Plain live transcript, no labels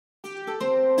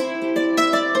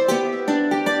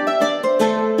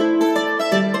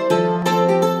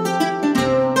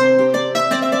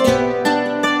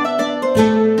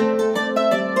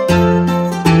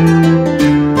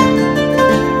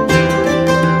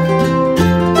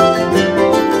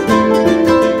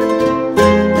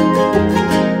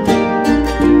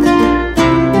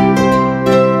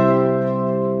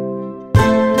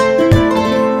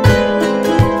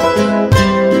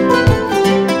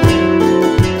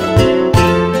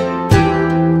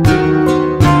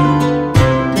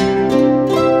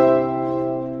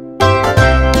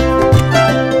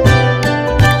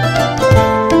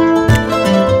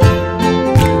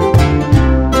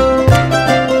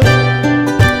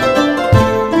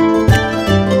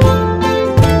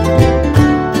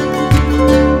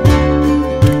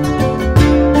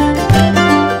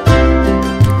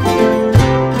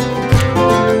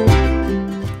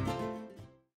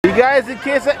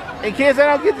In case I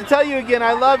don't get to tell you again,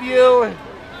 I love you.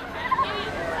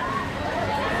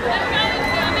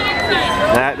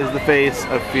 That is the face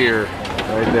of fear,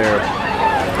 right there.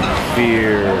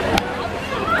 Fear.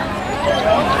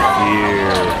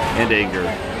 Fear. And anger.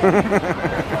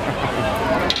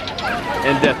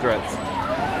 And death threats.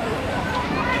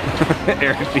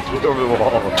 Aaron beat over the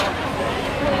wall.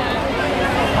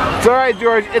 It's alright,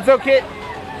 George. It's okay.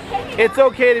 It's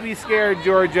okay to be scared,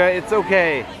 Georgia. It's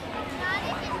okay.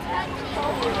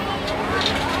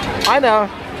 I know.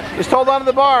 Just hold on to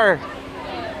the bar.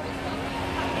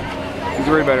 She's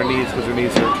worried about her knees because her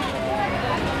knees hurt.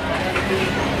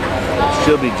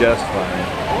 She'll be just fine.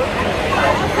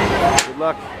 Good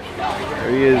luck. There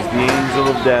he is, the angel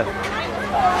of death.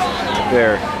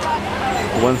 There.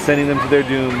 The one sending them to their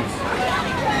dooms.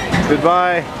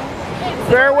 Goodbye.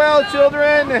 Farewell,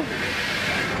 children.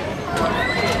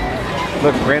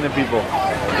 Look, random people.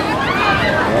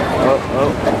 Oh.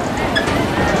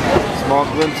 Small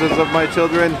glimpses of my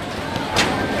children.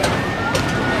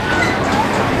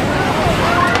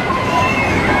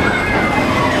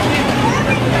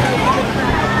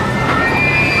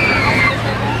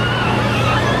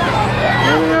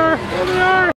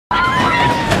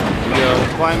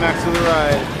 Climax of the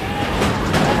ride.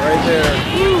 Right there.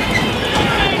 Woo.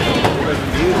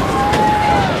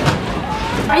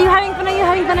 Are you having fun? Are you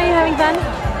having fun? Are you having fun?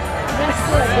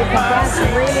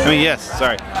 I mean, yes,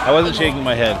 sorry. I wasn't shaking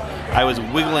my head. I was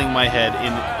wiggling my head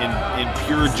in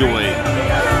pure joy. Like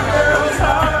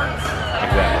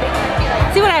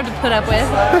that. See what I have to put up with.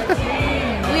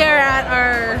 We are at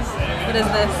our, what is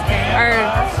this? Our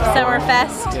summer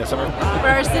fest. Yeah, summer. For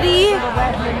our city.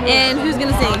 And who's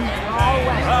gonna sing?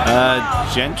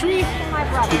 Gentry?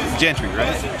 Gentry,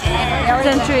 right?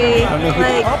 Gentry.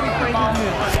 Like,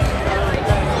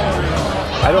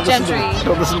 I don't Gentry.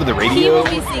 Don't listen to the radio. He will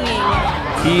be singing.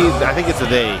 I think it's a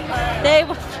they. They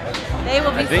will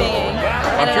be singing.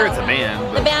 I'm sure it's a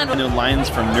band. The band will. I know lines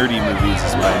from nerdy movies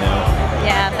is what I know.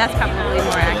 Yeah, that's probably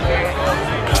more accurate.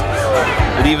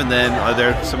 But even then,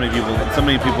 there are so many people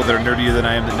that are nerdier than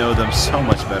I am that know them so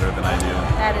much better than I do.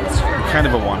 That is true. I'm kind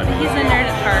of a wannabe. He's a nerd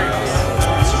at heart.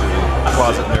 That's true.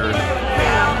 Closet nerd.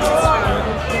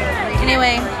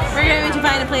 Anyway, we're going to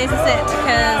find a place to sit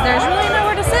because there's really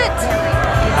nowhere to sit.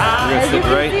 We're going to sit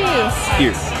right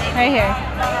here. Right here.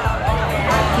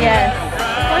 Yes.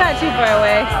 We're not too far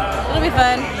away. It'll be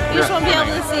fun. You just won't be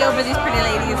able to see over these pretty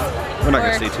ladies. We're not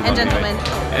going to stay too long. And gentlemen.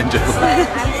 Anyway. And gentlemen.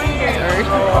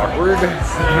 Awkward.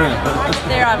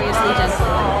 They're obviously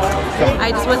gentlemen. I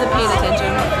just wasn't paying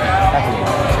attention.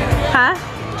 Huh?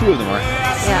 Two of them are.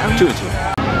 Yeah. 2 and 2.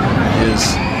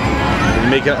 Is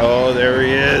making. Oh, there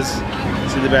he is.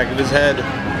 See the back of his head.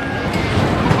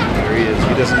 There he is.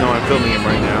 He doesn't know I'm filming him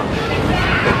right now.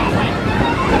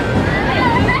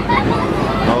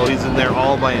 Oh, he's in there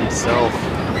all by himself.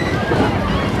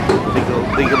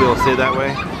 Think he'll be able to stay that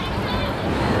way?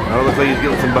 Oh, it looks like he's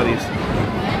getting some buddies.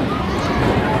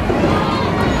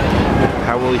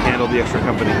 How will he handle the extra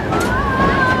company?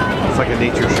 It's like a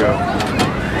nature show.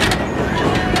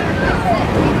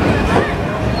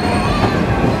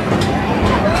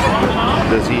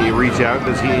 Does he reach out?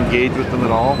 Does he engage with them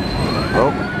at all?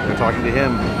 Oh, they're talking to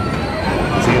him.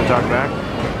 Is he going to talk back?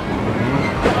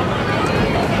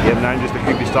 Yeah, and I'm just a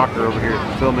creepy stalker over here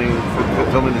filming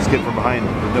this kid from behind.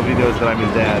 Nobody knows that I'm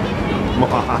his dad.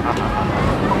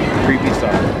 Creepy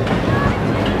stalker.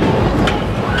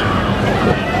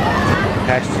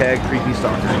 Hashtag creepy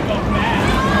stalker.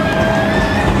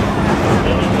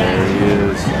 There he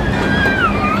is.